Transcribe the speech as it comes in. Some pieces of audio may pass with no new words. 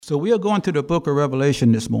So we are going through the book of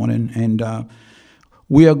Revelation this morning, and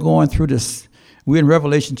we are going through this. We're in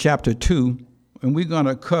Revelation chapter 2, and we're going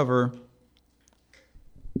to cover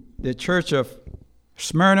the church of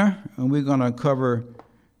Smyrna, and we're going to cover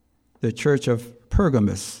the church of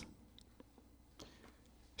Pergamos.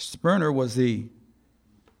 Smyrna was the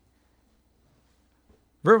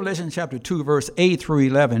Revelation chapter 2, verse 8 through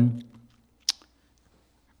 11.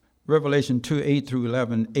 Revelation 2, 8 through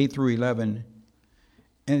 11.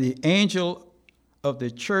 And the angel of the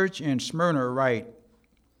church in Smyrna write,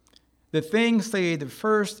 the things say the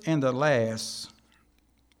first and the last,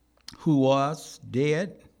 who was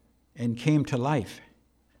dead and came to life.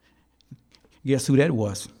 Guess who that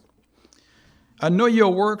was? I know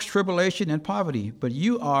your works, tribulation, and poverty, but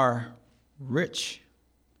you are rich.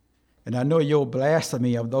 And I know your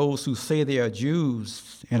blasphemy of those who say they are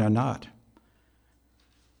Jews and are not,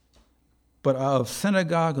 but are of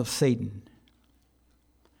synagogue of Satan.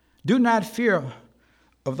 Do not fear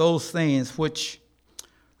of those things which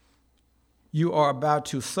you are about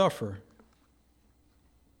to suffer.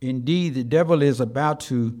 Indeed, the devil is about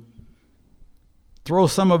to throw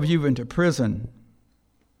some of you into prison,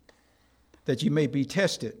 that you may be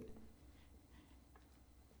tested.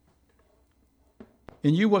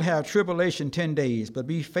 And you will have tribulation 10 days, but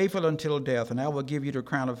be faithful until death, and I will give you the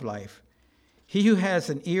crown of life. He who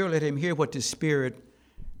has an ear, let him hear what the Spirit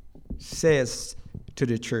says to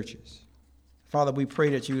the churches. Father, we pray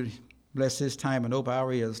that you bless this time and open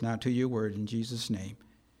our ears now to your word in Jesus' name.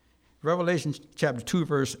 Revelation chapter 2,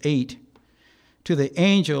 verse 8. To the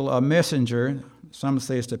angel, a messenger, some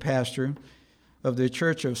say it's the pastor, of the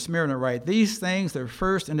church of Smyrna write, these things are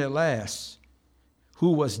first and the last,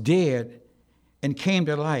 who was dead and came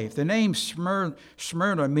to life. The name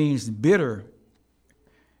Smyrna means bitter,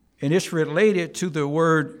 and it's related to the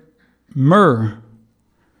word myrrh.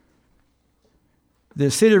 The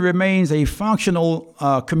city remains a functional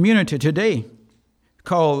community today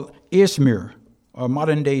called Izmir, or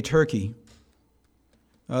modern-day Turkey.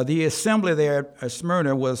 The assembly there at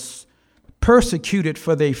Smyrna was persecuted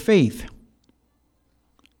for their faith,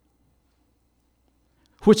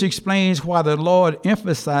 which explains why the Lord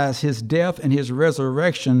emphasized his death and his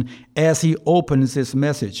resurrection as he opens this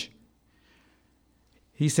message.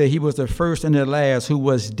 He said he was the first and the last who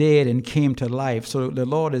was dead and came to life. So the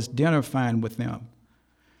Lord is identifying with them.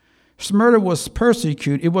 Smyrna was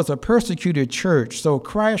persecuted. It was a persecuted church. So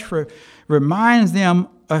Christ reminds them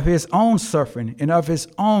of his own suffering and of his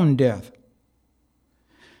own death.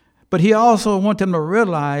 But he also wants them to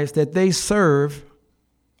realize that they serve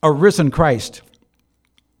a risen Christ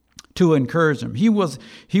to encourage them. He was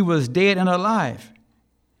dead and alive.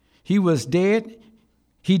 He was dead.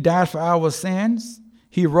 He died for our sins.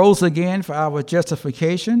 He rose again for our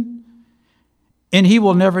justification. And he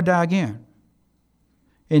will never die again.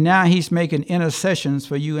 And now he's making intercessions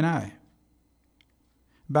for you and I.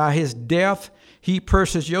 By his death, he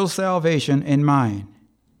purchased your salvation and mine.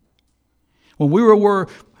 When we were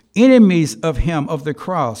enemies of him, of the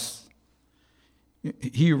cross,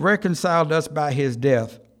 he reconciled us by his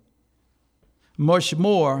death. Much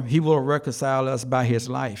more, he will reconcile us by his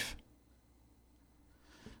life.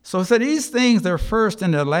 So these things are first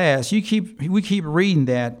and the last. We keep reading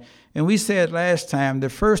that. And we said last time, the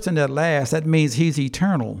first and the last, that means he's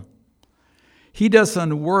eternal. He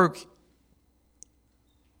doesn't work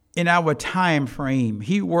in our time frame.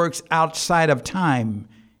 He works outside of time.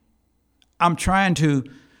 I'm trying to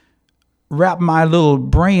wrap my little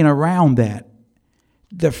brain around that.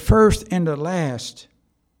 The first and the last.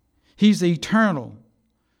 He's eternal,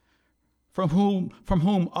 from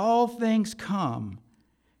whom all things come,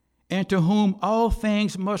 and to whom all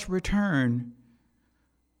things must return,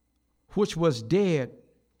 which was dead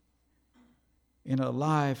and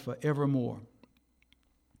alive forevermore.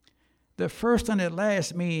 The first and the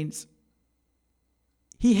last means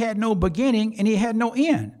he had no beginning and he had no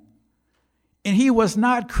end. And he was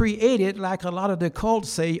not created like a lot of the cults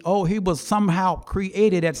say, oh, he was somehow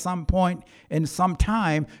created at some point in some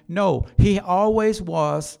time. No, he always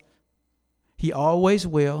was. He always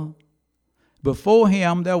will. Before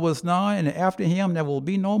him, there was none, and after him, there will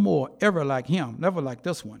be no more ever like him, never like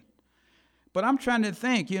this one. But I'm trying to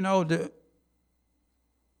think,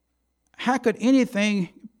 how could anything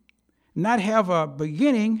not have a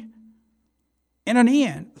beginning and an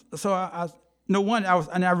end? So I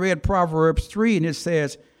read Proverbs 3, and it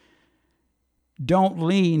says, don't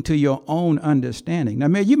lean to your own understanding. Now,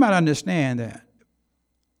 man, you might understand that.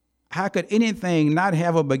 How could anything not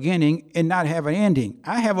have a beginning and not have an ending?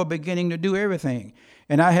 I have a beginning to do everything,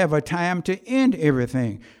 and I have a time to end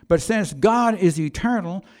everything. But since God is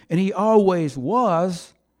eternal, and he always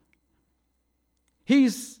was,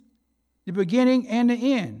 he's the beginning and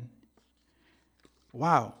the end.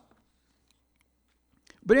 Wow.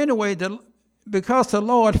 But anyway, because the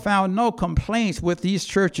Lord found no complaints with these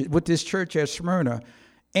churches, with this church at Smyrna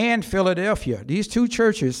and Philadelphia, these two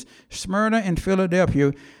churches, Smyrna and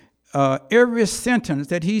Philadelphia, every sentence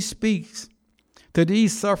that he speaks to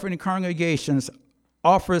these suffering congregations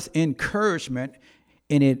offers encouragement,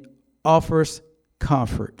 and it offers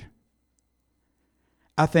comfort.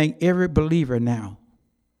 I think every believer now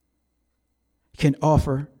can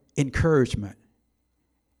offer encouragement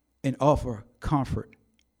and offer comfort.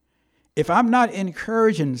 If I'm not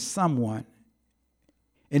encouraging someone,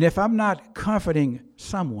 and if I'm not comforting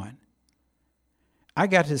someone, I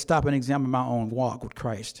got to stop and examine my own walk with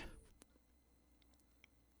Christ.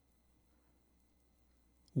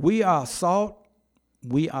 We are salt.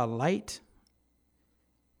 We are light.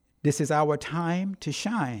 This is our time to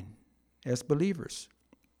shine as believers.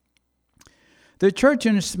 The church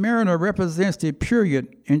in Smyrna represents the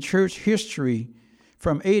period in church history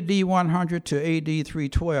from AD 100 to AD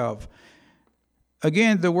 312.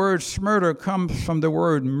 Again, the word Smyrna comes from the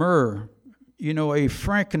word myrrh, a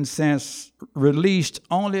frankincense released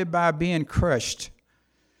only by being crushed.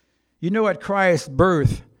 At Christ's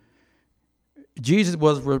birth, Jesus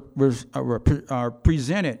was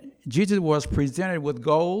presented. Jesus was presented with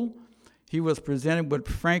gold. He was presented with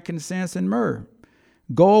frankincense and myrrh.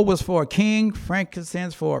 Gold was for a king,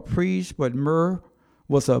 frankincense for a priest, but myrrh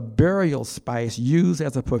was a burial spice used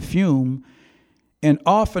as a perfume and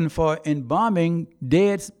often for embalming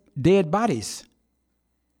dead bodies.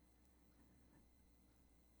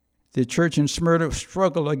 The church in Smyrna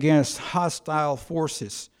struggled against hostile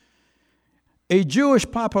forces. A Jewish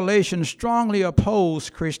population strongly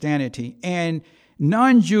opposed Christianity, and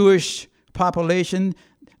non-Jewish population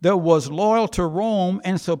that was loyal to Rome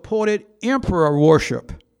and supported emperor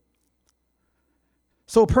worship.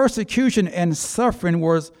 So persecution and suffering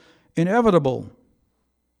was inevitable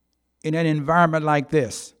in an environment like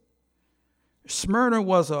this. Smyrna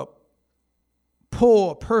was a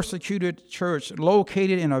poor, persecuted church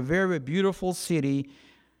located in a very beautiful city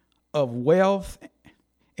of wealth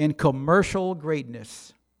and commercial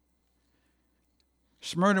greatness.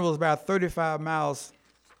 Smyrna was about 35 miles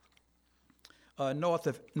north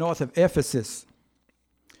of Ephesus.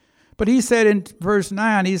 But he said in verse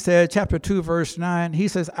 9, chapter 2, verse 9, he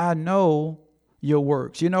says, I know your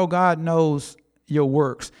works. God knows your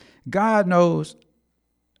works. God knows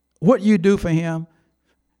what you do for him.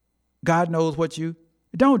 God knows what you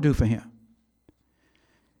don't do for him.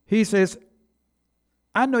 He says,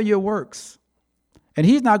 I know your works. And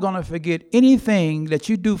he's not going to forget anything that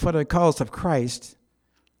you do for the cause of Christ.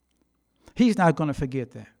 He's not going to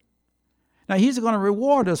forget that. Now, he's going to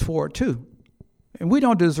reward us for it too. And we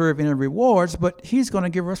don't deserve any rewards, but he's going to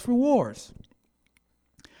give us rewards.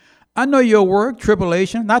 I know your work,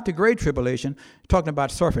 tribulation, not the great tribulation, talking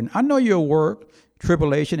about suffering. I know your work,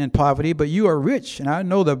 tribulation and poverty, but you are rich. And I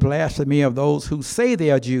know the blasphemy of those who say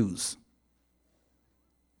they are Jews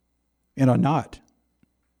and are not.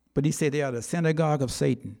 But he said they are the synagogue of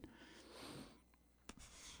Satan.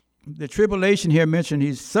 The tribulation here mentioned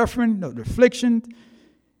he's suffering, the affliction.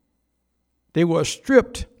 They were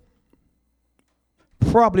stripped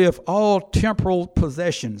probably of all temporal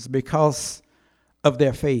possessions because of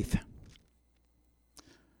their faith.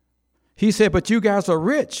 He said, but you guys are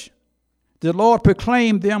rich. The Lord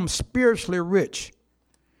proclaimed them spiritually rich.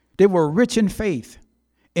 They were rich in faith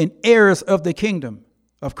and heirs of the kingdom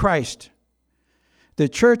of Christ. The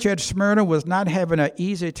church at Smyrna was not having an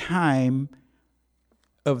easy time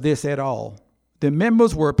of this at all. The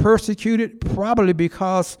members were persecuted probably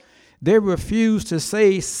because they refused to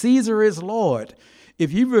say Caesar is Lord.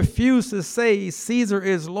 If you refuse to say Caesar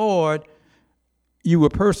is Lord, you were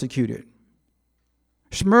persecuted.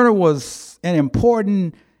 Smyrna was an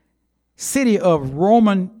important city of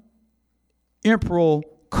Roman imperial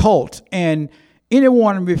cult, and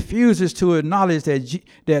anyone who refuses to acknowledge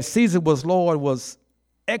that Caesar was Lord was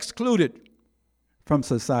excluded from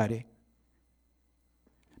society.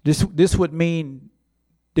 This would mean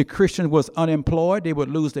the Christian was unemployed, they would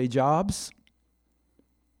lose their jobs,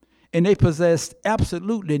 and they possessed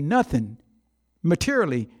absolutely nothing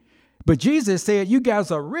materially. But Jesus said, you guys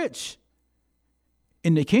are rich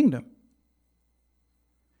in the kingdom.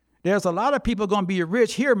 There's a lot of people going to be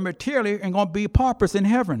rich here materially and going to be paupers in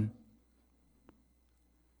heaven.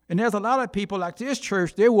 And there's a lot of people like this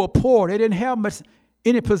church, they were poor. They didn't have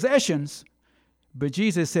any possessions. But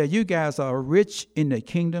Jesus said, you guys are rich in the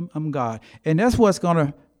kingdom of God. And that's what's going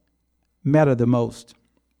to matter the most.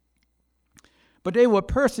 But they were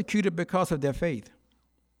persecuted because of their faith.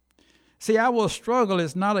 See, our struggle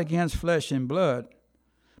is not against flesh and blood,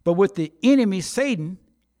 But with the enemy, Satan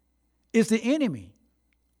is the enemy.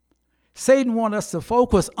 Satan wants us to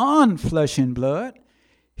focus on flesh and blood.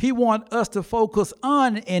 He wants us to focus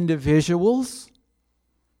on individuals.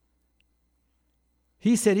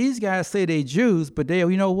 He said these guys say they're Jews, but they,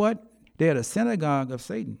 you know what? They're the synagogue of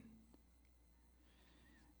Satan.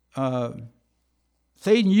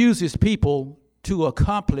 Satan uses people to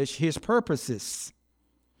accomplish his purposes.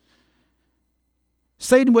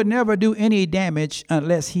 Satan would never do any damage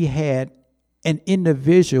unless he had an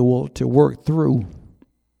individual to work through.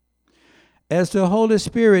 As the Holy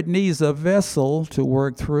Spirit needs a vessel to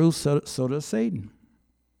work through, so does Satan.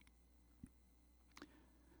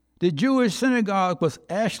 The Jewish synagogue was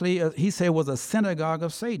actually, he said, was a synagogue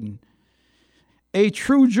of Satan. A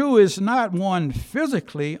true Jew is not one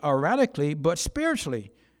physically or radically, but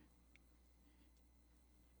spiritually.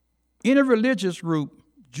 In a religious group,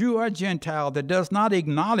 Jew or Gentile, that does not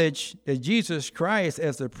acknowledge that Jesus Christ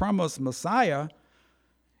as the promised Messiah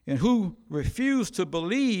and who refuse to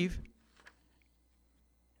believe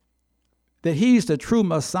that he's the true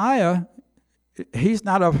Messiah, he's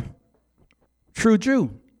not a true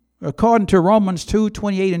Jew. According to Romans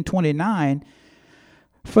 2:28 and 29,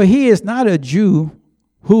 for he is not a Jew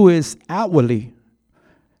who is outwardly,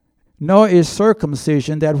 nor is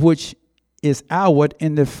circumcision that which is outward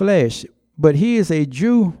in the flesh, but he is a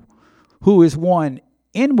Jew who is one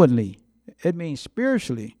inwardly, it means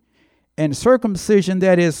spiritually, and circumcision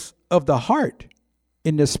that is of the heart,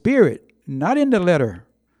 in the spirit, not in the letter,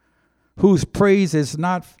 whose praise is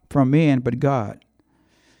not from men but God.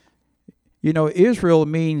 You know, Israel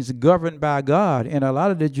means governed by God, and a lot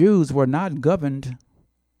of the Jews were not governed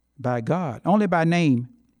by God, only by name.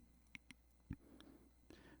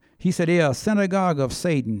 He said they are a synagogue of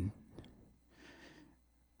Satan.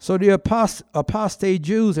 So the apostate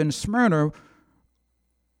Jews in Smyrna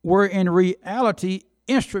were in reality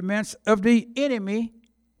instruments of the enemy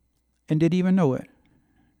and didn't even know it.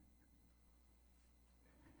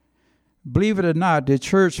 Believe it or not, the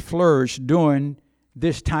church flourished during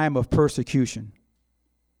this time of persecution.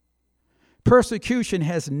 Persecution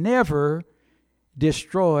has never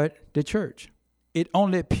destroyed the church. It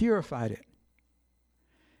only purified it.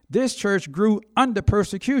 This church grew under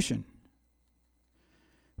persecution.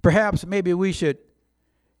 Perhaps maybe we should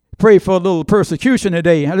pray for a little persecution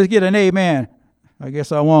today. Let's get an amen. I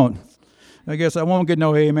guess I won't get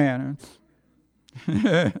no amen.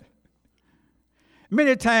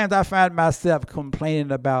 Many times I find myself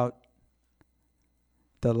complaining about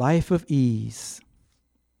the life of ease.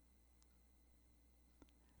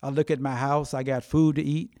 I look at my house, I got food to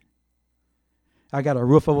eat. I got a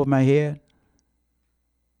roof over my head.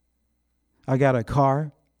 I got a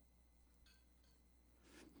car.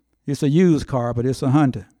 It's a used car, but it's a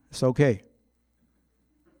Honda. It's okay.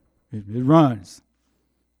 It runs.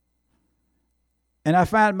 And I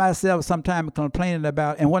find myself sometimes complaining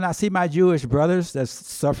about, and when I see my Jewish brothers that's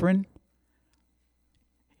suffering,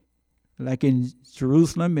 like in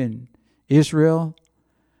Jerusalem and Israel,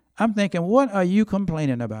 I'm thinking, what are you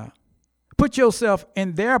complaining about? Put yourself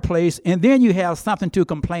in their place, and then you have something to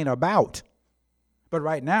complain about. But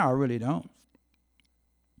right now, I really don't.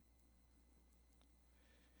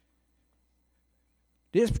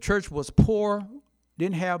 This church was poor,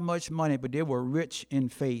 didn't have much money, but they were rich in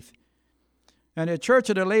faith. And the church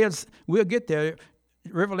of the Laodicean, we'll get there,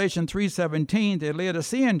 Revelation 3:17, the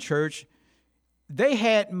Laodicean church, they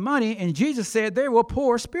had money, and Jesus said they were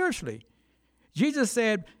poor spiritually. Jesus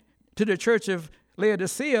said to the church of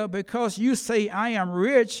Laodicea, because you say I am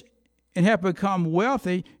rich and have become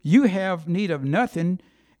wealthy, you have need of nothing,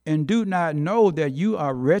 and do not know that you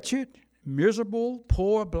are wretched, miserable,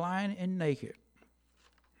 poor, blind, and naked.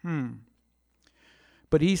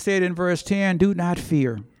 But he said in verse 10, do not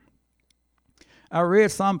fear. I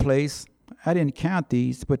read someplace, I didn't count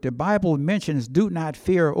these, but the Bible mentions do not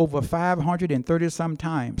fear over 530 some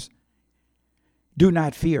times. Do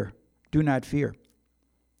not fear. Do not fear.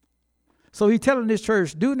 So he's telling this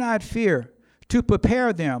church, do not fear, to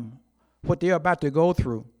prepare them what they're about to go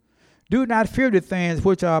through. Do not fear the things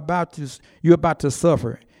which you're about to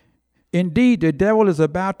suffer. Indeed, the devil is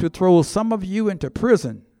about to throw some of you into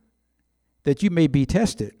prison, that you may be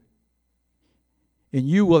tested. And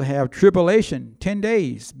you will have tribulation 10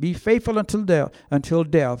 days. Be faithful until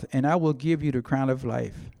death, and I will give you the crown of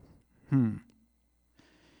life.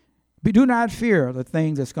 But do not fear the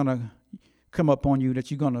things that's going to come upon you, that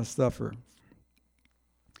you're going to suffer.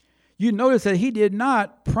 You notice that he did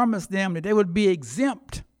not promise them that they would be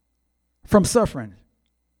exempt from suffering.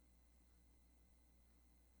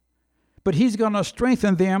 But he's going to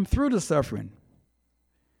strengthen them through the suffering.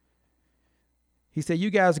 He said, you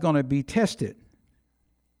guys are going to be tested.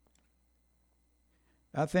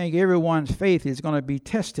 I think everyone's faith is going to be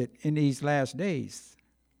tested in these last days.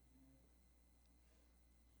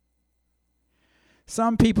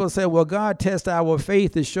 Some people say, well, God tests our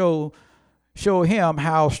faith to show him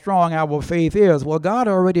how strong our faith is. Well, God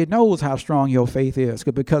already knows how strong your faith is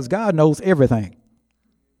because God knows everything.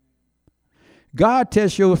 God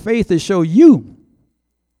tests your faith to show you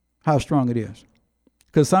how strong it is.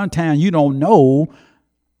 Because sometimes you don't know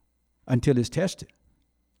until it's tested.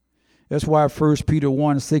 That's why 1 Peter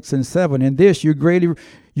 1, 6 and 7. In this you greatly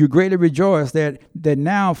rejoice that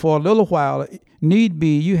now for a little while, need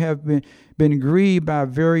be, you have been grieved by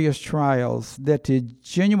various trials, that the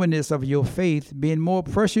genuineness of your faith, being more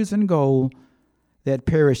precious than gold that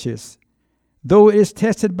perishes, though it is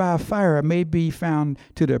tested by fire, may be found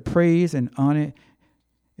to the praise and honor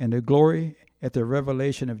and the glory at the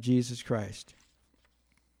revelation of Jesus Christ.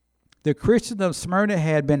 The Christians of Smyrna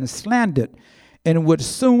had been slandered and would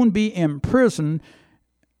soon be imprisoned,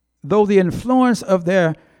 though the influence of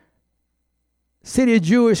their city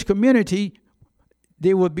Jewish community,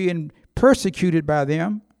 they were being persecuted by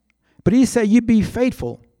them. But he said, you be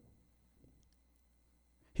faithful.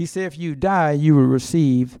 He said, if you die, you will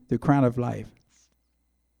receive the crown of life.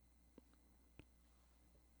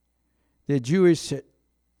 The Jews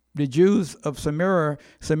of Smyrna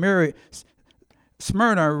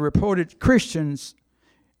reported Christians.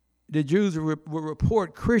 The Jews will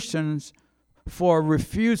report Christians for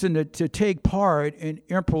refusing to take part in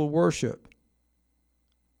emperor worship.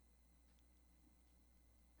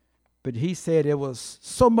 But he said there was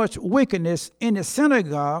so much wickedness in the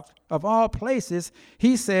synagogue of all places.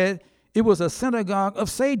 He said it was a synagogue of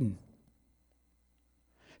Satan.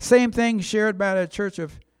 Same thing shared by the church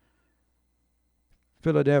of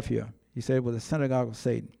Philadelphia. He said it was a synagogue of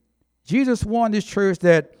Satan. Jesus warned this church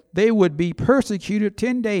that they would be persecuted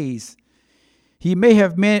 10 days. He may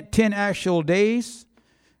have meant 10 actual days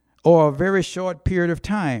or a very short period of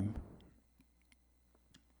time.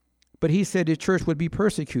 But he said the church would be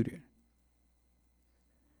persecuted.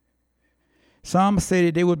 Some say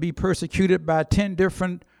that they would be persecuted by 10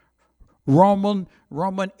 different Roman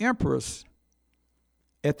emperors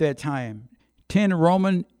at that time. 10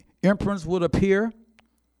 Roman emperors would appear,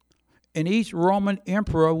 and each Roman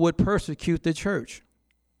emperor would persecute the church.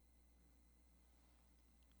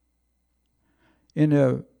 In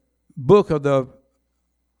the book of the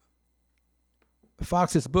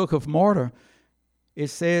Fox's Book of Martyr, it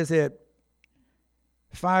says that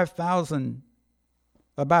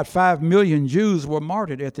about 5 million Jews were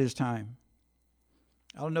martyred at this time.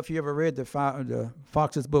 I don't know if you ever read the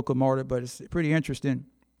Fox's Book of Martyr, but it's pretty interesting.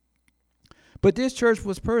 But this church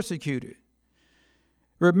was persecuted.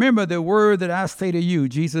 Remember the word that I say to you,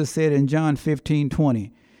 Jesus said in John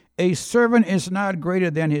 15:20. A servant is not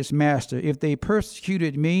greater than his master. If they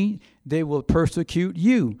persecuted me, they will persecute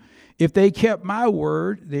you. If they kept my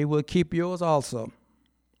word, they will keep yours also.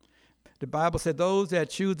 The Bible said those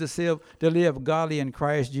that choose to live godly in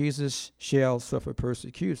Christ Jesus shall suffer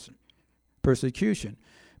persecution.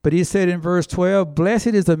 But he said in verse 12, blessed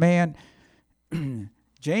is the man,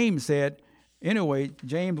 James said, anyway,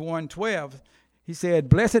 James 1:12, he said,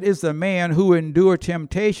 blessed is the man who endured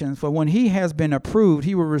temptations, for when he has been approved,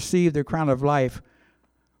 he will receive the crown of life,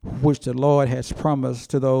 which the Lord has promised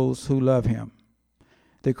to those who love him.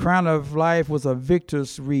 The crown of life was a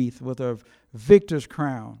victor's wreath with a victor's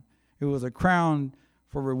crown. It was a crown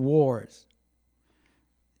for rewards.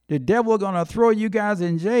 The devil going to throw you guys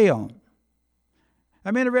in jail. How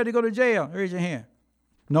many ready to go to jail? Raise your hand.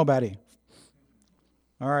 Nobody.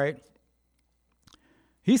 All right.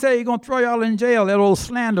 He said he's going to throw y'all in jail. That old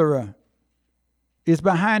slanderer is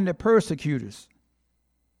behind the persecutors.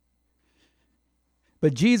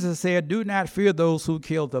 But Jesus said, do not fear those who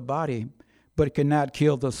kill the body, but cannot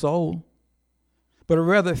kill the soul. But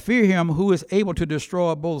rather fear him who is able to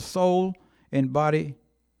destroy both soul and body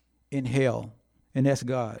in hell. And that's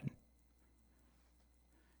God.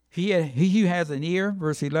 He who has an ear,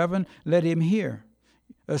 verse 11, let him hear.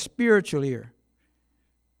 A spiritual ear.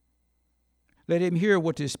 Let him hear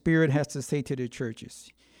what the Spirit has to say to the churches.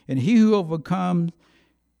 And he who overcomes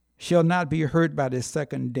shall not be hurt by the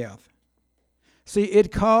second death. See,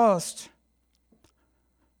 it cost,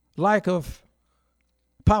 like of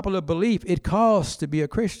popular belief, it costs to be a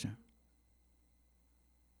Christian.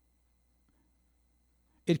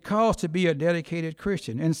 It costs to be a dedicated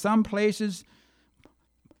Christian. In some places,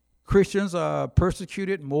 Christians are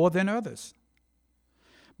persecuted more than others.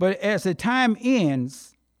 But as the time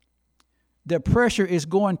ends, the pressure is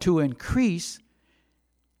going to increase.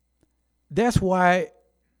 That's why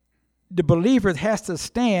the believer has to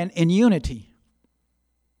stand in unity.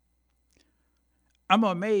 I'm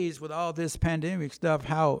amazed with all this pandemic stuff,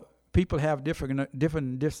 how people have different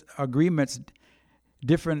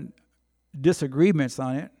disagreements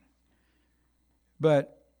on it.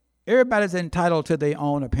 But everybody's entitled to their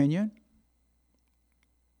own opinion.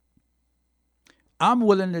 I'm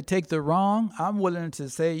willing to take the wrong. I'm willing to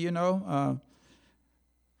say,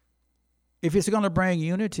 if it's going to bring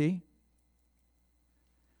unity,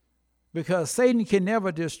 because Satan can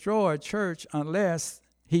never destroy a church unless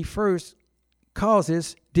he first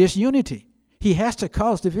causes disunity. He has to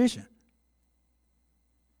cause division.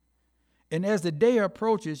 And as the day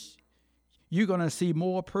approaches, you're going to see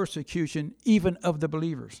more persecution even of the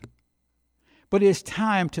believers. But it's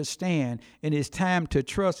time to stand, and it's time to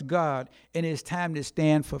trust God, and it's time to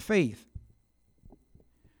stand for faith.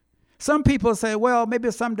 Some people say, well,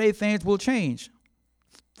 maybe someday things will change.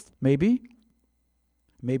 Maybe.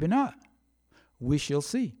 Maybe not. We shall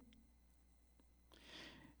see.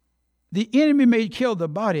 The enemy may kill the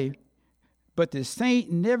body, but the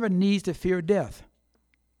saint never needs to fear death.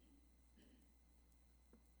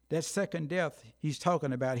 That second death he's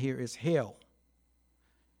talking about here is hell.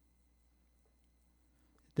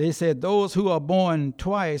 They said those who are born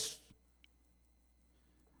twice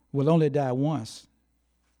will only die once.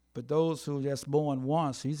 But those who are just born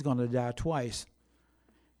once, he's going to die twice.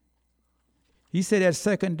 He said that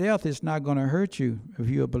second death is not going to hurt you if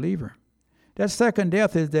you're a believer. That second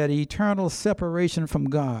death is that eternal separation from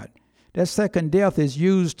God. That second death is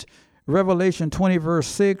used, Revelation 20, verse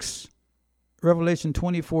 6, Revelation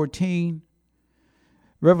 20, 14,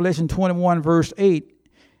 Revelation 21, verse 8.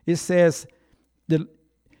 It says,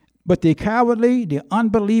 but the cowardly, the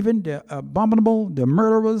unbelieving, the abominable, the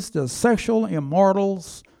murderers, the sexual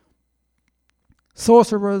immortals,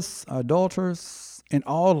 sorcerers, adulterers, and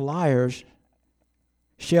all liars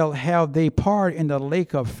shall have their part in the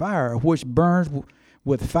lake of fire, which burns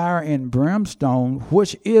with fire and brimstone,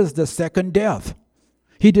 which is the second death.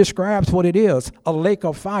 He describes what it is, a lake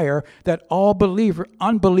of fire that all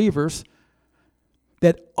unbelievers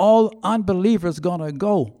gonna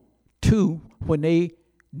go to when they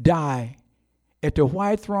die. At the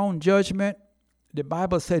white throne judgment, the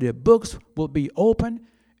Bible said the books will be opened,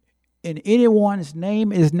 and anyone's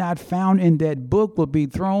name is not found in that book will be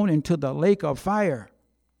thrown into the lake of fire.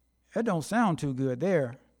 That don't sound too good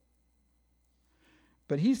there.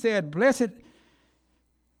 But he said, blessed,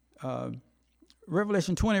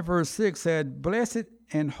 Revelation 20, verse 6 said, blessed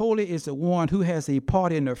and holy is the one who has a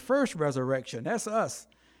part in the first resurrection. That's us.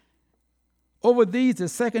 Over these, the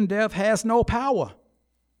second death has no power.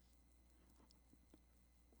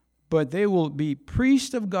 But they will be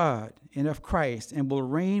priests of God and of Christ and will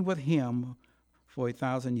reign with him for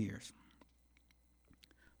 1,000 years.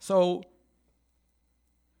 So,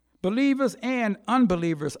 believers and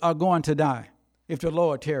unbelievers are going to die if the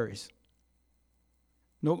Lord tarries.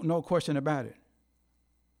 No question about it.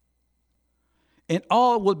 And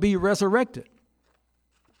all will be resurrected.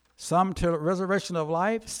 Some to the resurrection of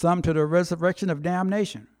life, some to the resurrection of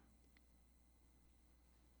damnation.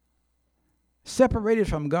 Separated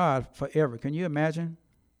from God forever. Can you imagine?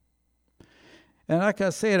 And like I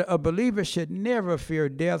said, a believer should never fear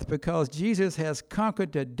death because Jesus has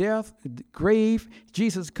conquered the death, the grave.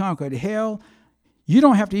 Jesus conquered hell. You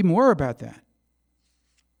don't have to even worry about that.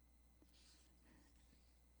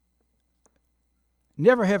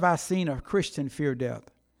 Never have I seen a Christian fear death.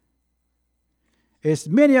 It's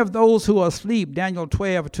many of those who are asleep, Daniel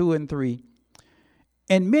 12, 2 and 3.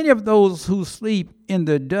 And many of those who sleep in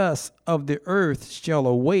the dust of the earth shall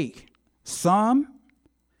awake, some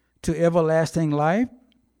to everlasting life,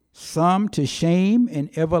 some to shame and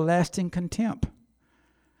everlasting contempt.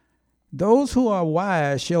 Those who are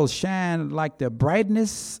wise shall shine like the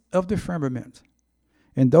brightness of the firmament,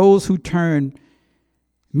 and those who turn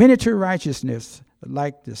many to righteousness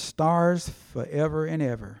like the stars forever and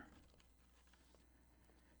ever.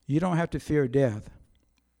 You don't have to fear death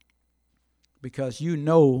because you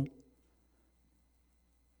know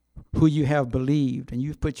who you have believed and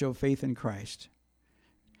you've put your faith in Christ.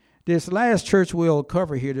 This last church we'll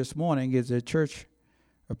cover here this morning is the church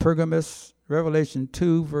of Pergamos, Revelation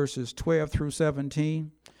 2, verses 12 through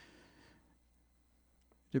 17.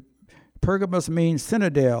 The Pergamos means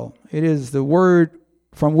citadel. It is the word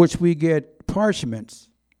from which we get parchments.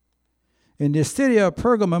 And the city of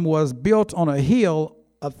Pergamum was built on a hill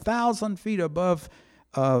 1,000 feet above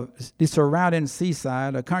the surrounding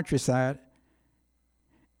seaside, a countryside.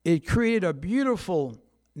 It created a beautiful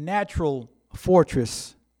natural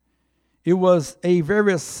fortress. It was a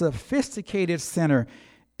very sophisticated center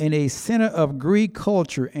and a center of Greek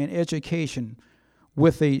culture and education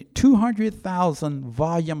with a 200,000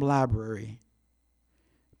 volume library.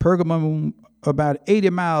 Pergamum about 80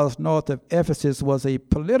 miles north of Ephesus, was a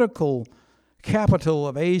political capital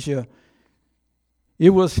of Asia.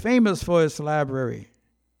 It was famous for its library.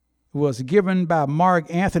 It was given by Mark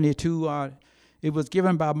Antony to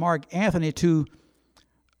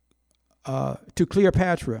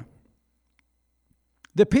Cleopatra.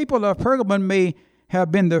 The people of Pergamon may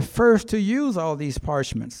have been the first to use all these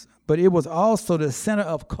parchments, but it was also the center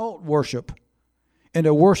of cult worship and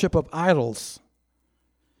the worship of idols.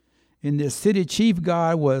 In the city, chief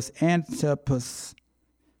god was Antipas,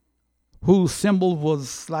 whose symbol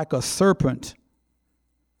was like a serpent,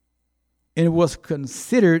 and it was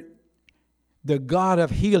considered the god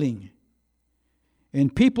of healing.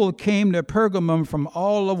 And people came to Pergamum from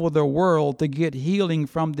all over the world to get healing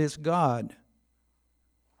from this god.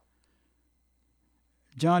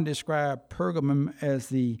 John described Pergamum as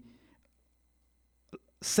the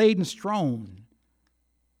Satan's throne.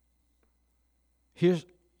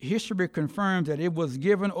 History confirms that it was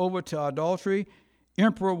given over to adultery,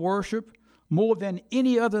 emperor worship, more than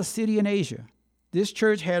any other city in Asia. This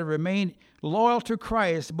church had remained loyal to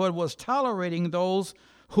Christ, but was tolerating those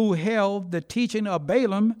who held the teaching of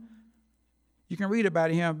Balaam. You can read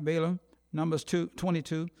about him, Balaam, Numbers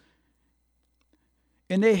 22.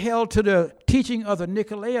 And they held to the teaching of the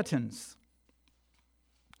Nicolaitans.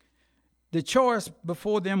 The choice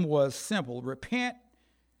before them was simple: repent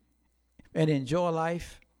and enjoy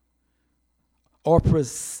life, or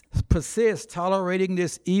persist tolerating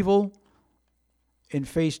this evil and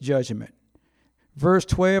face judgment. Verse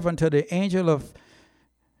 12, until the angel of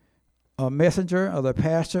a messenger of the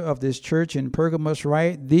pastor of this church in Pergamos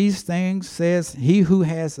write, these things says he who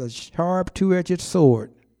has a sharp two-edged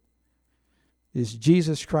sword. Is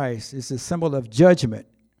Jesus Christ. It's a symbol of judgment.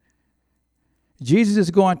 Jesus is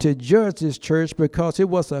going to judge this church because it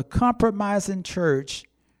was a compromising church.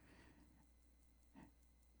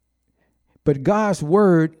 But God's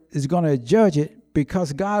word is going to judge it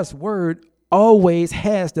because God's word always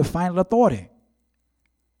has the final authority.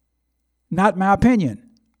 Not my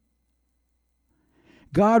opinion.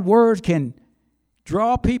 God's word can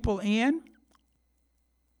draw people in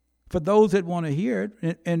for those that want to hear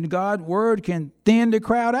it, and God's word can thin the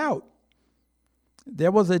crowd out.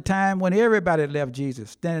 There was a time when everybody left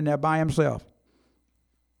Jesus, standing there by himself.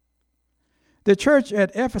 The church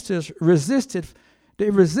at Ephesus resisted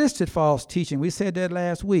false teaching. We said that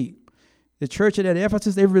last week. The church at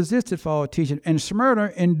Ephesus, they resisted false teaching, and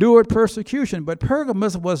Smyrna endured persecution. But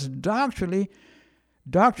Pergamos was doctrinally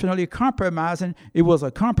compromising. It was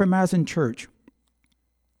a compromising church.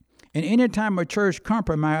 And any time a church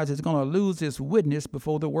compromises, it's going to lose its witness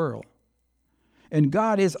before the world. And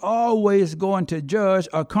God is always going to judge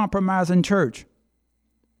a compromising church.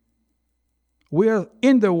 We're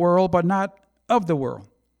in the world, but not of the world.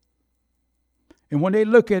 And when they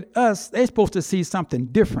look at us, they're supposed to see something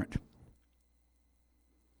different.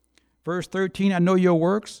 Verse 13, I know your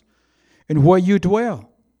works and where you dwell.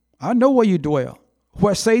 I know where you dwell,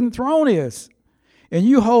 where Satan's throne is. And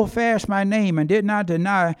you hold fast my name and did not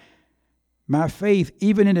deny my faith,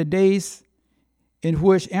 even in the days in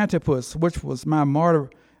which Antipas, which was my martyr,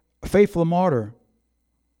 faithful martyr,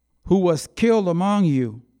 who was killed among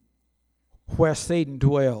you, where Satan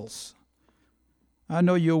dwells. I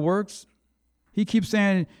know your works. He keeps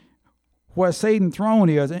saying where Satan's throne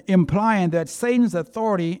is, implying that Satan's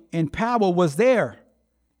authority and power was there.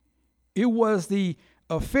 It was the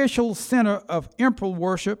official center of emperor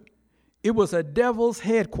worship. It was a devil's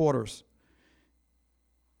headquarters.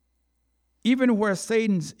 Even where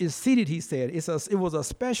Satan is seated, he said, it was a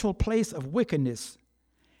special place of wickedness,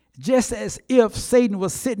 just as if Satan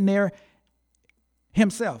was sitting there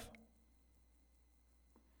himself.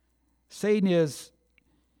 Satan is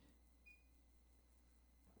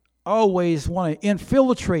always want to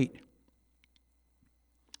infiltrate,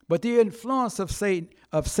 but the influence of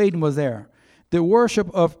Satan was there. The worship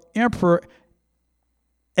of emperor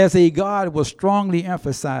as a god was strongly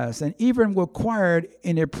emphasized and even required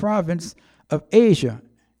in the province of Asia.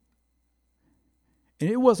 And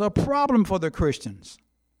it was a problem for the Christians.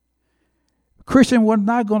 Christians were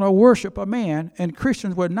not going to worship a man, and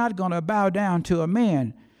Christians were not going to bow down to a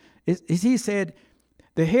man. As he said,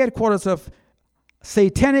 the headquarters of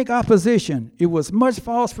satanic opposition, it was much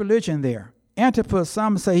false religion there. Antipas,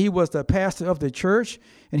 some say he was the pastor of the church,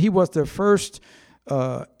 and he was the first,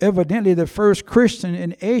 evidently the first Christian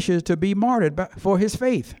in Asia to be martyred for his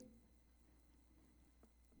faith.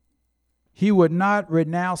 He would not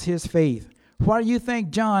renounce his faith. Why do you think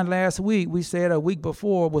John last week, we said a week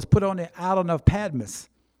before, was put on the island of Patmos?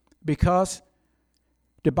 Because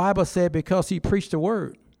the Bible said because he preached the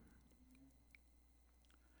word.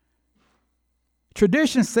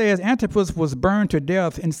 Tradition says Antipas was burned to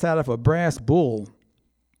death inside of a brass bull.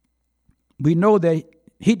 We know that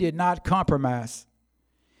he did not compromise.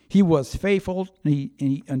 He was faithful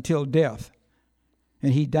until death,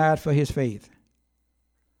 and he died for his faith.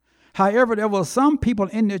 However, there were some people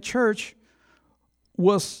in the church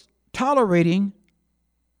was tolerating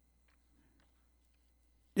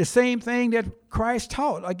the same thing that Christ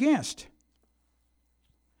taught against.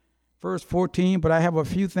 Verse 14, but I have a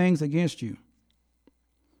few things against you.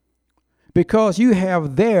 Because you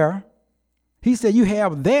have there, he said you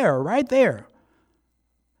have there, right there,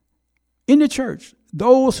 in the church,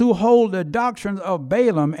 those who hold the doctrines of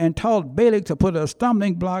Balaam and taught Balak to put a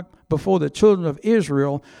stumbling block before the children of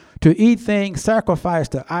Israel to eat things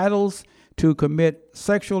sacrificed to idols, to commit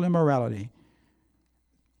sexual immorality.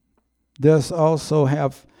 Thus also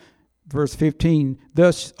have, verse 15,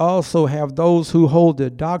 thus also have those who hold the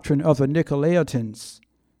doctrine of the Nicolaitans,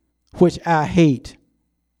 which I hate.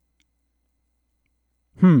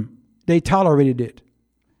 They tolerated it.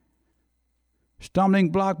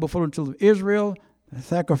 Stumbling block before the children of Israel,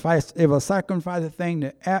 they were sacrificing a thing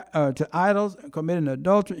to idols, committing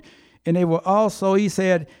adultery. And they were also, he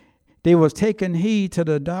said, they was taking heed to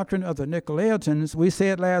the doctrine of the Nicolaitans. We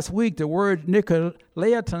said last week the word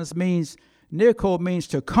Nicolaitans means, Nico means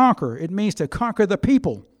to conquer. It means to conquer the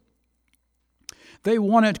people. They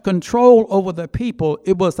wanted control over the people.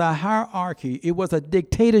 It was a hierarchy. It was a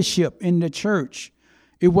dictatorship in the church.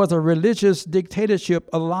 It was a religious dictatorship.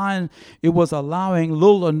 It was allowing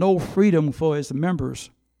little or no freedom for its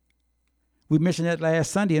members. We mentioned that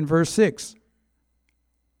last Sunday in verse 6.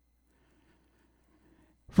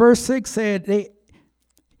 Verse 6 said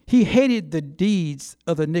he hated the deeds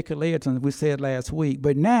of the Nicolaitans, we said last week,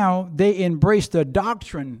 but now they embrace the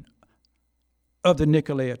doctrine of the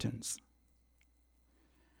Nicolaitans.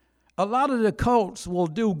 A lot of the cults will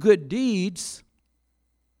do good deeds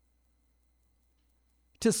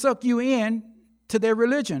to suck you in to their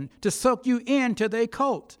religion, to suck you into their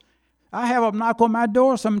cult. I have them knock on my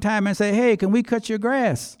door sometime and say, hey, can we cut your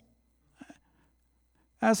grass?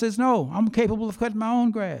 I says, no, I'm capable of cutting my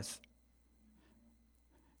own grass.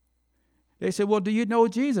 They said, well, do you know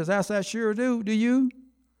Jesus? I said, I sure do. Do you?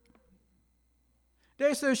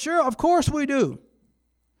 They said, sure, of course we do.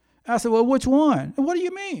 I said, well, which one? What do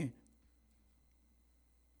you mean?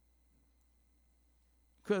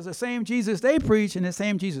 Because the same Jesus they preach and the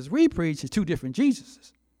same Jesus we preach is two different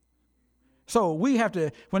Jesuses. So we have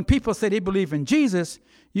to, when people say they believe in Jesus,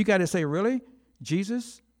 you got to say, really?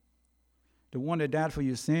 Jesus? The one that died for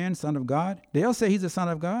your sin, Son of God? They'll say he's the Son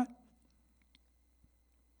of God.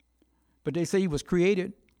 But they say he was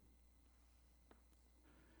created.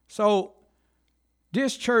 So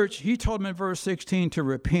this church, he told them in verse 16 to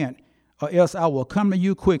repent, or else I will come to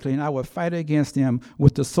you quickly and I will fight against them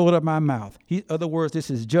with the sword of my mouth. In other words,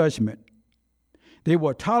 this is judgment. They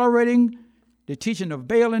were tolerating the teaching of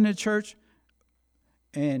Baal in the church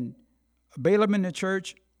and Balaam in the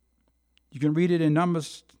church. You can read it in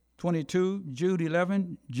Numbers 22, Jude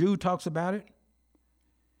 11. Jude talks about it.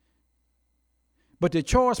 But the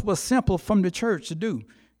choice was simple from the church to do,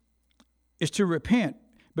 is to repent.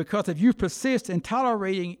 Because if you persist in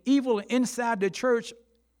tolerating evil inside the church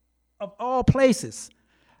of all places,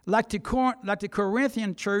 like the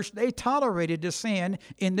Corinthian church, they tolerated the sin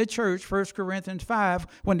in the church, 1 Corinthians 5,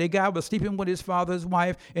 when the guy was sleeping with his father's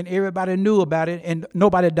wife and everybody knew about it and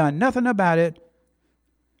nobody done nothing about it.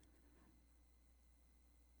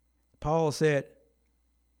 Paul said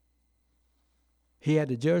he had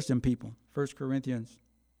to judge them people, 1 Corinthians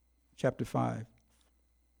chapter 5.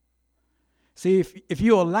 See, if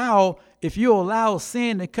you allow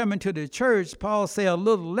sin to come into the church, Paul said a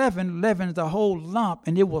little leaven leavens the whole lump,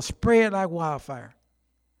 and it will spread like wildfire.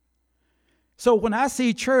 So when I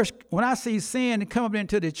see sin come up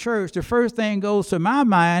into the church, the first thing goes to my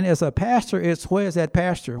mind as a pastor is, where's that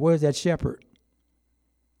pastor? Where's that shepherd?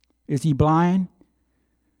 Is he blind?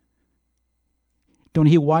 Don't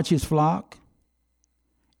he watch his flock?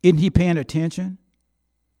 Isn't he paying attention?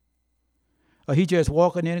 Or he just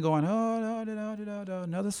walking in and going,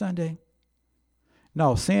 another Sunday.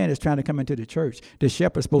 No, sin is trying to come into the church. The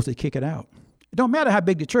shepherd's supposed to kick it out. It don't matter how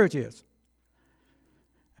big the church is.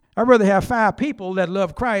 I'd rather have 5 people that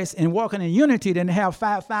love Christ and walking in unity than to have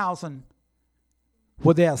 5,000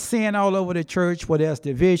 where there's sin all over the church, where there's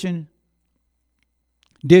division,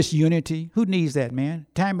 disunity. Who needs that, man?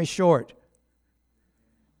 Time is short.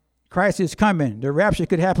 Christ is coming. The rapture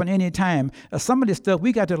could happen anytime. Some of this stuff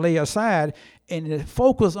we got to lay aside and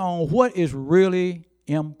focus on what is really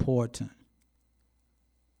important.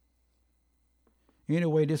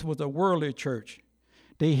 Anyway, this was a worldly church.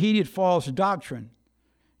 They heeded false doctrine.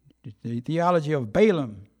 The theology of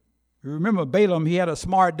Balaam. You remember Balaam, he had a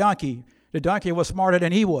smart donkey. The donkey was smarter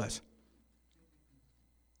than he was.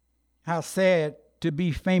 How sad to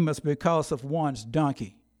be famous because of one's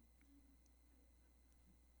donkey.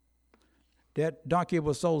 That donkey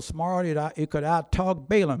was so smart it could out-talk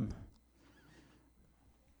Balaam.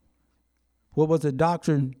 What was the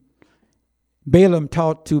doctrine Balaam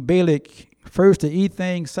taught to Balak? First, to eat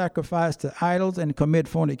things sacrificed to idols and commit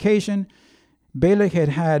fornication. Balak had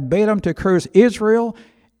hired Balaam to curse Israel,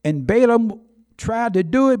 and Balaam tried to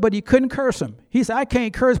do it, but he couldn't curse him. He said, I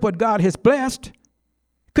can't curse what God has blessed.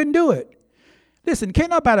 Couldn't do it. Listen, can't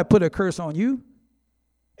nobody put a curse on you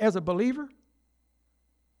as a believer.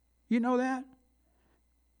 You know that?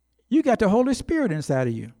 You got the Holy Spirit inside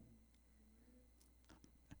of you.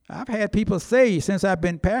 I've had people say, since I've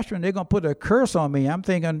been pastoring, they're going to put a curse on me. I'm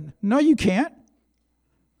thinking, no, you can't.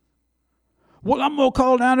 Well, I'm going to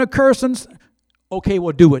call down a curse. Okay,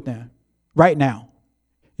 well, do it now. Right now.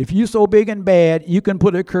 If you're so big and bad, you can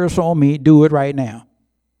put a curse on me. Do it right now.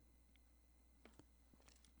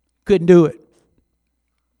 Couldn't do it.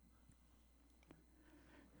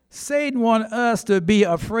 Satan wants us to be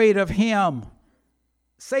afraid of him.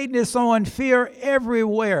 Satan is sowing fear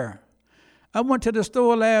everywhere. I went to the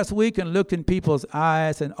store last week and looked in people's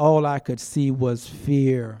eyes, and all I could see was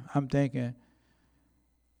fear. I'm thinking,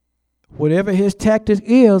 whatever his tactic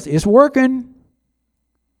is, it's working.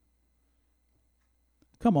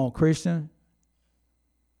 Come on, Christian.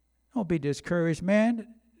 Don't be discouraged, man.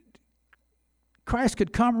 Christ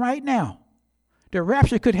could come right now. The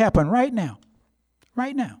rapture could happen right now.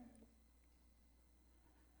 Right now.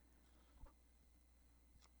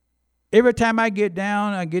 Every time I get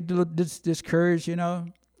down, I get discouraged,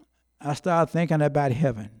 I start thinking about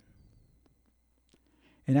heaven.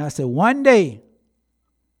 And I said, one day,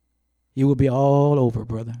 it will be all over,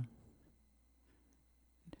 brother.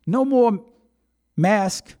 No more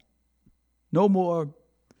mask. No more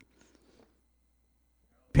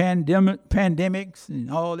pandemics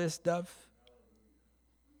and all this stuff.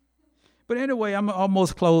 But anyway, I'm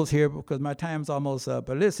almost closed here because my time's almost up.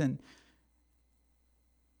 But listen,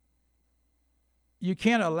 you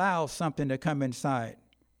can't allow something to come inside.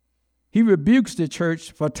 He rebukes the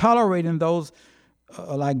church for tolerating those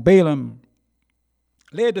like Balaam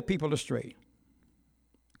led the people astray.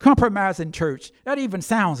 Compromising church. That even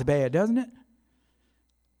sounds bad, doesn't it?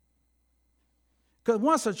 Because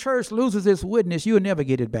once a church loses its witness, you'll never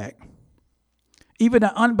get it back. Even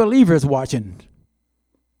the unbelievers watching.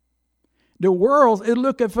 The world is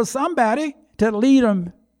looking for somebody to lead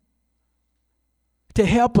them, to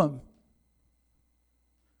help them.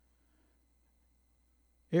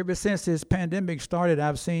 Ever since this pandemic started,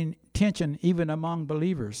 I've seen tension even among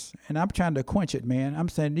believers. And I'm trying to quench it, man. I'm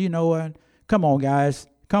saying, you know what? Come on, guys.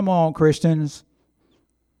 Come on, Christians.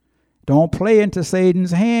 Don't play into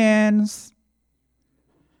Satan's hands.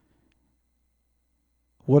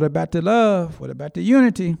 What about the love? What about the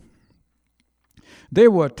unity? They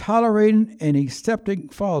were tolerating and accepting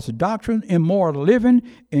false doctrine, immoral living,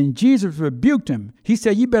 and Jesus rebuked them. He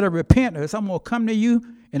said, you better repent, or I'm going to come to you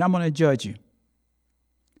and I'm going to judge you.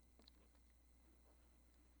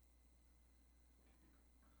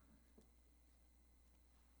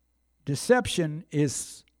 Deception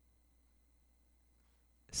is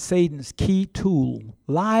Satan's key tool.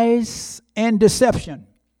 Lies and deception.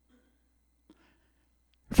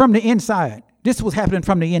 From the inside. This was happening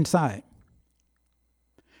from the inside.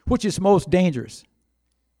 Which is most dangerous.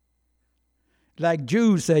 Like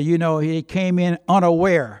Jude said, he came in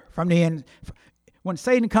unaware from the end. When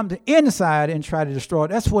Satan comes inside and try to destroy it,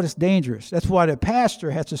 that's what is dangerous. That's why the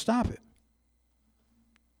pastor has to stop it.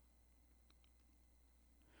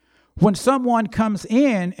 When someone comes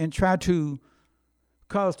in and try to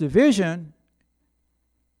cause division,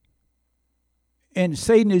 and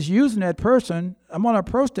Satan is using that person, I'm going to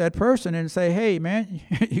approach that person and say, hey, man,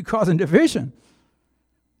 you're causing division.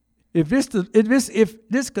 If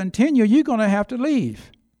this continue, you're going to have to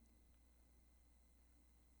leave.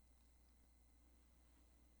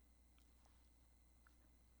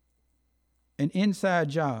 An inside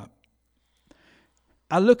job.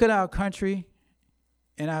 I look at our country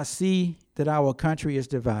and I see that our country is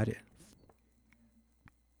divided.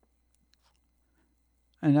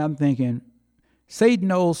 And I'm thinking, Satan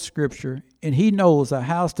knows Scripture, and he knows a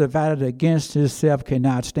house divided against itself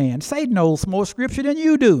cannot stand. Satan knows more Scripture than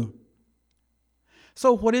you do.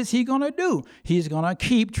 So what is he going to do? He's going to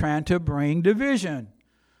keep trying to bring division.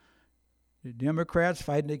 The Democrats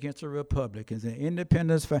fighting against the Republicans, the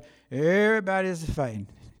independents fighting. Everybody's fighting.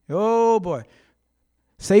 Oh, boy.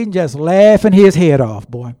 Satan just laughing his head off,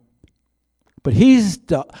 boy. But he's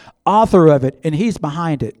the author of it, and he's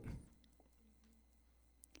behind it.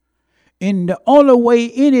 And the only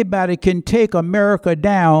way anybody can take America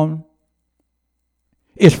down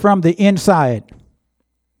is from the inside.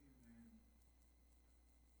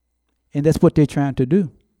 And that's what they're trying to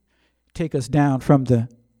do. Take us down from the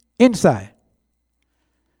inside.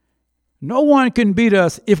 No one can beat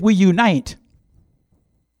us if we unite.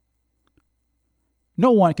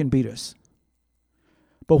 No one can beat us.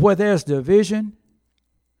 But where there's division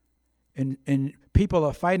and people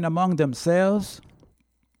are fighting among themselves,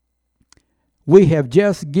 we have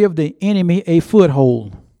just given the enemy a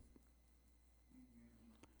foothold.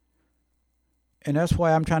 And that's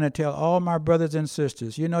why I'm trying to tell all my brothers and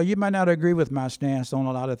sisters, you might not agree with my stance on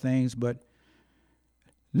a lot of things, but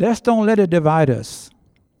let's don't let it divide us.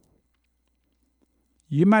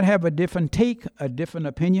 You might have a different take, a different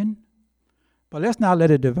opinion, but let's not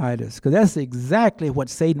let it divide us, because that's exactly what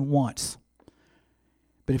Satan wants.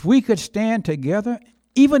 But if we could stand together,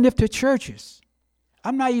 even if the churches,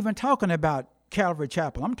 I'm not even talking about Calvary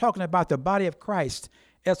Chapel, I'm talking about the body of Christ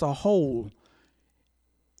as a whole.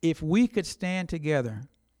 If we could stand together,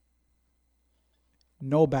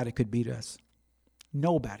 nobody could beat us.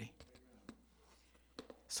 Nobody.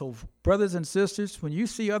 So, brothers and sisters, when you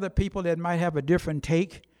see other people that might have a different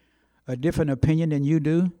take, a different opinion than you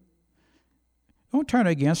do, don't turn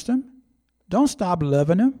against them. Don't stop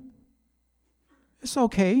loving them. It's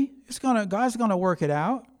okay. God's gonna work it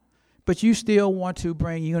out. But you still want to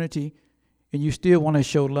bring unity, and you still want to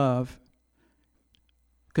show love,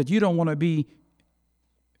 because you don't want to be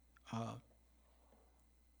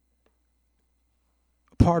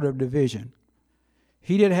part of division.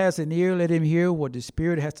 He that has an ear, let him hear what the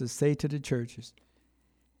Spirit has to say to the churches.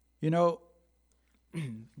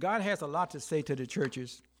 God has a lot to say to the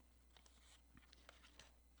churches.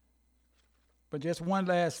 But just one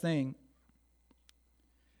last thing.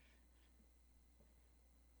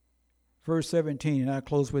 Verse 17, and I'll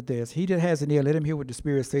close with this. He that has an ear, let him hear what the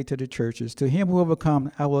Spirit say to the churches. To him who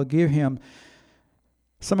overcomes, I will give him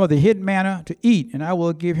some of the hidden manna to eat, and I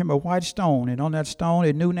will give him a white stone, and on that stone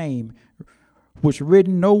a new name, which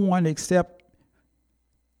written no one except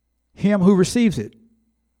him who receives it.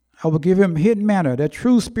 I will give him hidden manna, that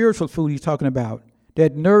true spiritual food he's talking about,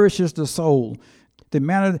 that nourishes the soul. The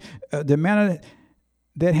manna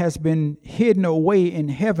that has been hidden away in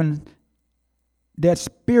heaven, that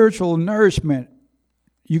spiritual nourishment,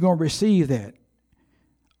 you're going to receive that.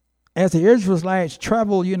 As the Israelites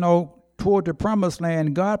travel, toward the promised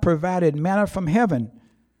land, God provided manna from heaven.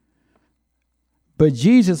 But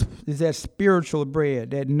Jesus is that spiritual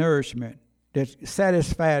bread, that nourishment, that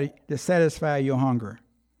satisfy your hunger.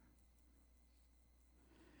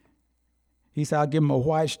 He said, I'll give him a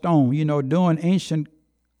white stone. During ancient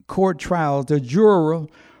court trials, the juror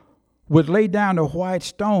would lay down a white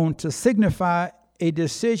stone to signify a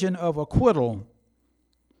decision of acquittal.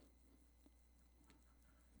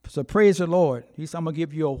 So praise the Lord. He said, I'm going to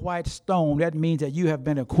give you a white stone. That means that you have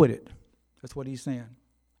been acquitted. That's what he's saying.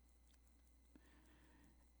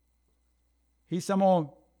 He said,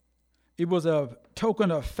 it was a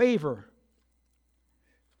token of favor.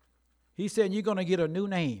 He said, you're going to get a new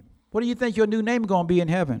name. What do you think your new name is going to be in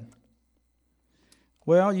heaven?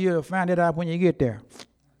 Well, you'll find it out when you get there.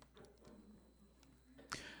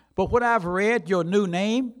 But what I've read, your new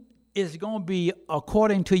name is going to be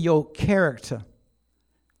according to your character.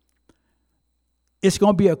 It's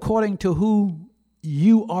going to be according to who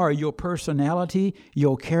you are, your personality,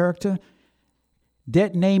 your character.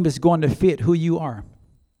 That name is going to fit who you are.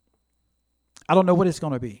 I don't know what it's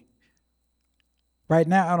going to be. Right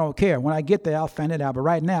now, I don't care. When I get there, I'll find it out. But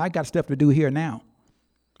right now, I got stuff to do here now.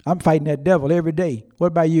 I'm fighting that devil every day. What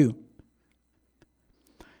about you?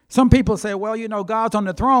 Some people say, well, God's on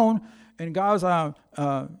the throne and God's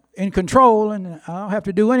in control and I don't have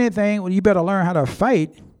to do anything. Well, you better learn how to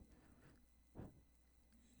fight.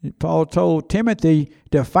 Paul told Timothy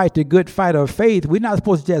to fight the good fight of faith. We're not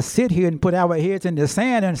supposed to just sit here and put our heads in the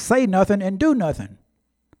sand and say nothing and do nothing.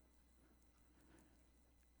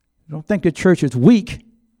 Don't think the church is weak,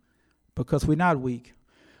 because we're not weak.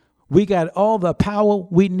 We got all the power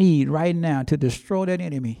we need right now to destroy that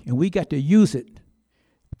enemy, and we got to use it.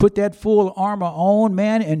 Put that full armor on,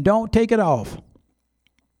 man, and don't take it off.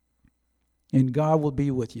 And God will be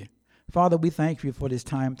with you. Father, we thank you for this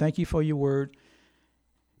time. Thank you for your word.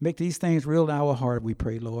 Make these things real to our heart, we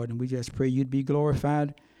pray, Lord. And we just pray you'd be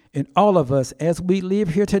glorified in all of us as we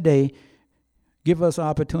live here today. Give us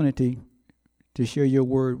opportunity to share your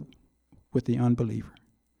word with the unbeliever.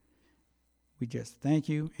 We just thank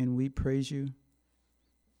you and we praise you.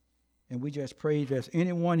 And we just pray there's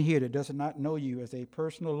anyone here that does not know you as a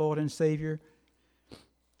personal Lord and Savior,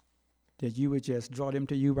 that you would just draw them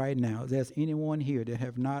to you right now. If there's anyone here that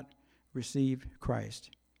have not receive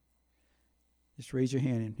Christ? Just raise your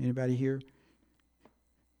hand. Anybody here?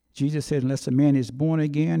 Jesus said, unless a man is born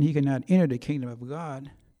again, he cannot enter the kingdom of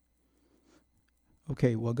God.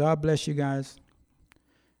 Okay, well, God bless you guys.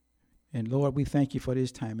 And Lord, we thank you for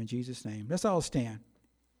this time in Jesus' name. Let's all stand.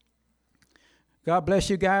 God bless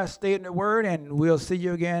you guys. Stay in the word, and we'll see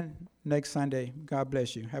you again next Sunday. God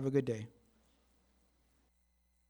bless you. Have a good day.